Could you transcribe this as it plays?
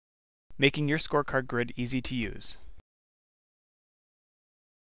making your scorecard grid easy to use.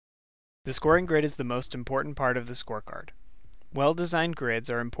 The scoring grid is the most important part of the scorecard. Well-designed grids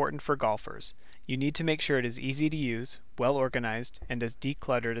are important for golfers. You need to make sure it is easy to use, well-organized, and as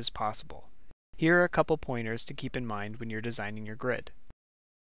decluttered as possible. Here are a couple pointers to keep in mind when you're designing your grid.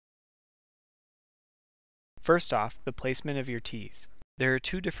 First off, the placement of your tees. There are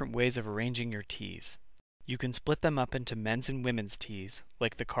two different ways of arranging your tees. You can split them up into men's and women's tees,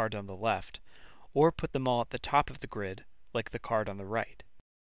 like the card on the left, or put them all at the top of the grid, like the card on the right.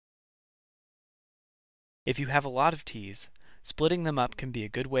 If you have a lot of tees, splitting them up can be a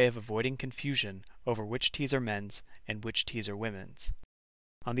good way of avoiding confusion over which tees are men's and which tees are women's.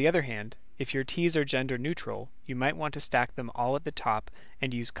 On the other hand, if your tees are gender neutral, you might want to stack them all at the top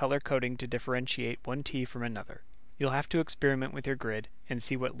and use color coding to differentiate one tee from another. You'll have to experiment with your grid and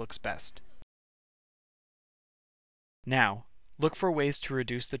see what looks best. Now, look for ways to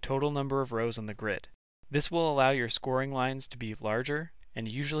reduce the total number of rows on the grid. This will allow your scoring lines to be larger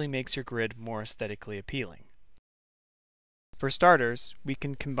and usually makes your grid more aesthetically appealing. For starters, we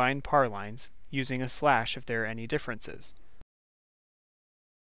can combine par lines, using a slash if there are any differences.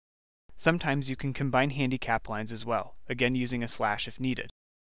 Sometimes you can combine handicap lines as well, again using a slash if needed.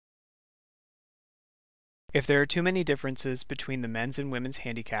 If there are too many differences between the men's and women's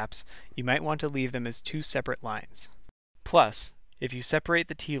handicaps, you might want to leave them as two separate lines. Plus, if you separate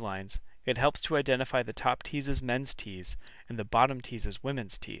the tee lines, it helps to identify the top tees as men's tees and the bottom tees as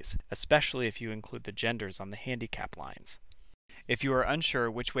women's tees, especially if you include the genders on the handicap lines. If you are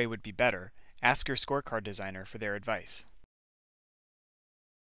unsure which way would be better, ask your scorecard designer for their advice.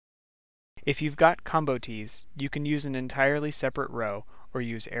 If you've got combo tees, you can use an entirely separate row or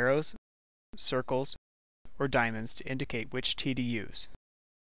use arrows, circles, or diamonds to indicate which tee to use.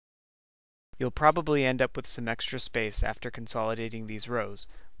 You'll probably end up with some extra space after consolidating these rows,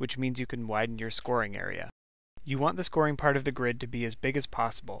 which means you can widen your scoring area. You want the scoring part of the grid to be as big as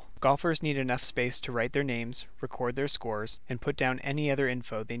possible. Golfers need enough space to write their names, record their scores, and put down any other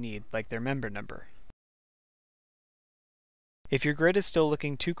info they need, like their member number. If your grid is still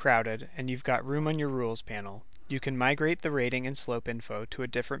looking too crowded and you've got room on your rules panel, you can migrate the rating and slope info to a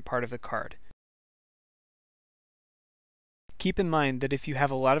different part of the card. Keep in mind that if you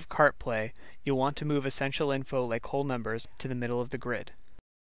have a lot of cart play, you'll want to move essential info like hole numbers to the middle of the grid.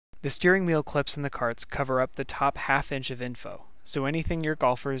 The steering wheel clips in the carts cover up the top half inch of info, so anything your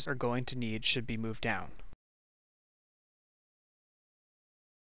golfers are going to need should be moved down.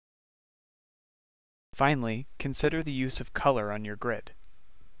 Finally, consider the use of color on your grid.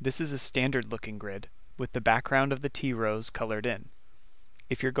 This is a standard-looking grid, with the background of the tee rows colored in.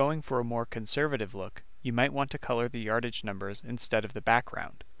 If you're going for a more conservative look, you might want to color the yardage numbers instead of the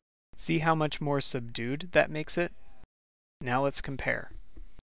background. See how much more subdued that makes it? Now let's compare.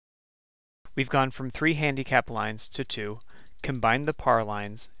 We've gone from 3 handicap lines to 2, combined the par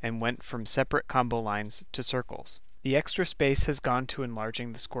lines, and went from separate combo lines to circles. The extra space has gone to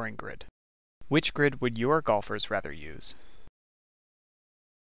enlarging the scoring grid. Which grid would your golfers rather use?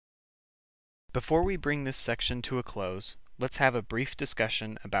 Before we bring this section to a close, let's have a brief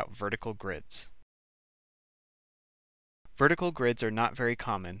discussion about vertical grids. Vertical grids are not very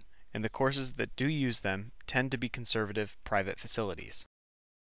common, and the courses that do use them tend to be conservative private facilities.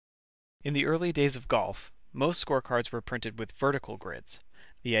 In the early days of golf, most scorecards were printed with vertical grids,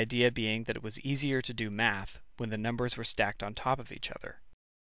 the idea being that it was easier to do math when the numbers were stacked on top of each other.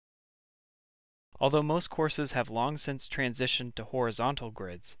 Although most courses have long since transitioned to horizontal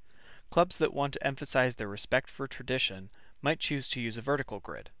grids, clubs that want to emphasize their respect for tradition might choose to use a vertical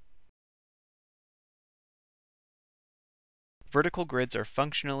grid. Vertical grids are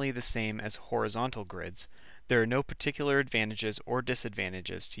functionally the same as horizontal grids. There are no particular advantages or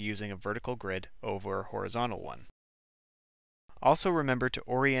disadvantages to using a vertical grid over a horizontal one. Also remember to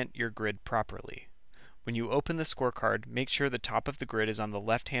orient your grid properly. When you open the scorecard, make sure the top of the grid is on the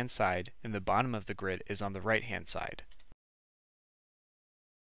left-hand side and the bottom of the grid is on the right-hand side.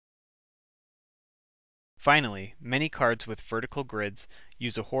 Finally, many cards with vertical grids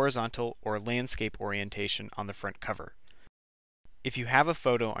use a horizontal or landscape orientation on the front cover. If you have a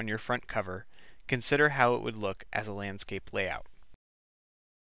photo on your front cover, consider how it would look as a landscape layout.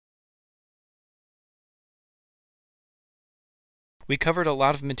 We covered a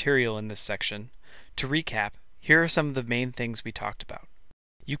lot of material in this section. To recap, here are some of the main things we talked about.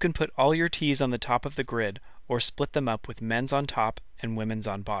 You can put all your tees on the top of the grid or split them up with men's on top and women's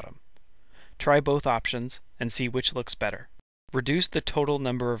on bottom. Try both options and see which looks better. Reduce the total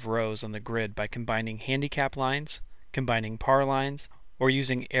number of rows on the grid by combining handicap lines, combining par lines, or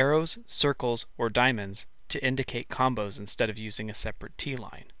using arrows, circles, or diamonds to indicate combos instead of using a separate tee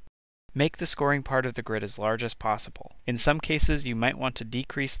line. Make the scoring part of the grid as large as possible. In some cases, you might want to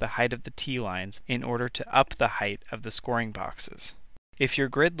decrease the height of the T-lines in order to up the height of the scoring boxes. If your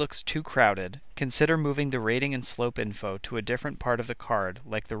grid looks too crowded, consider moving the rating and slope info to a different part of the card,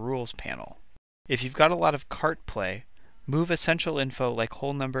 like the rules panel. If you've got a lot of cart play, move essential info like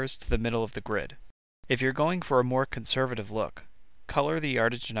whole numbers to the middle of the grid. If you're going for a more conservative look, color the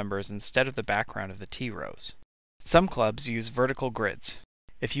yardage numbers instead of the background of the T-rows. Some clubs use vertical grids.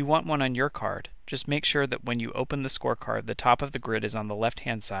 If you want one on your card, just make sure that when you open the scorecard, the top of the grid is on the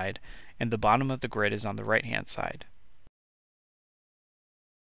left-hand side and the bottom of the grid is on the right-hand side.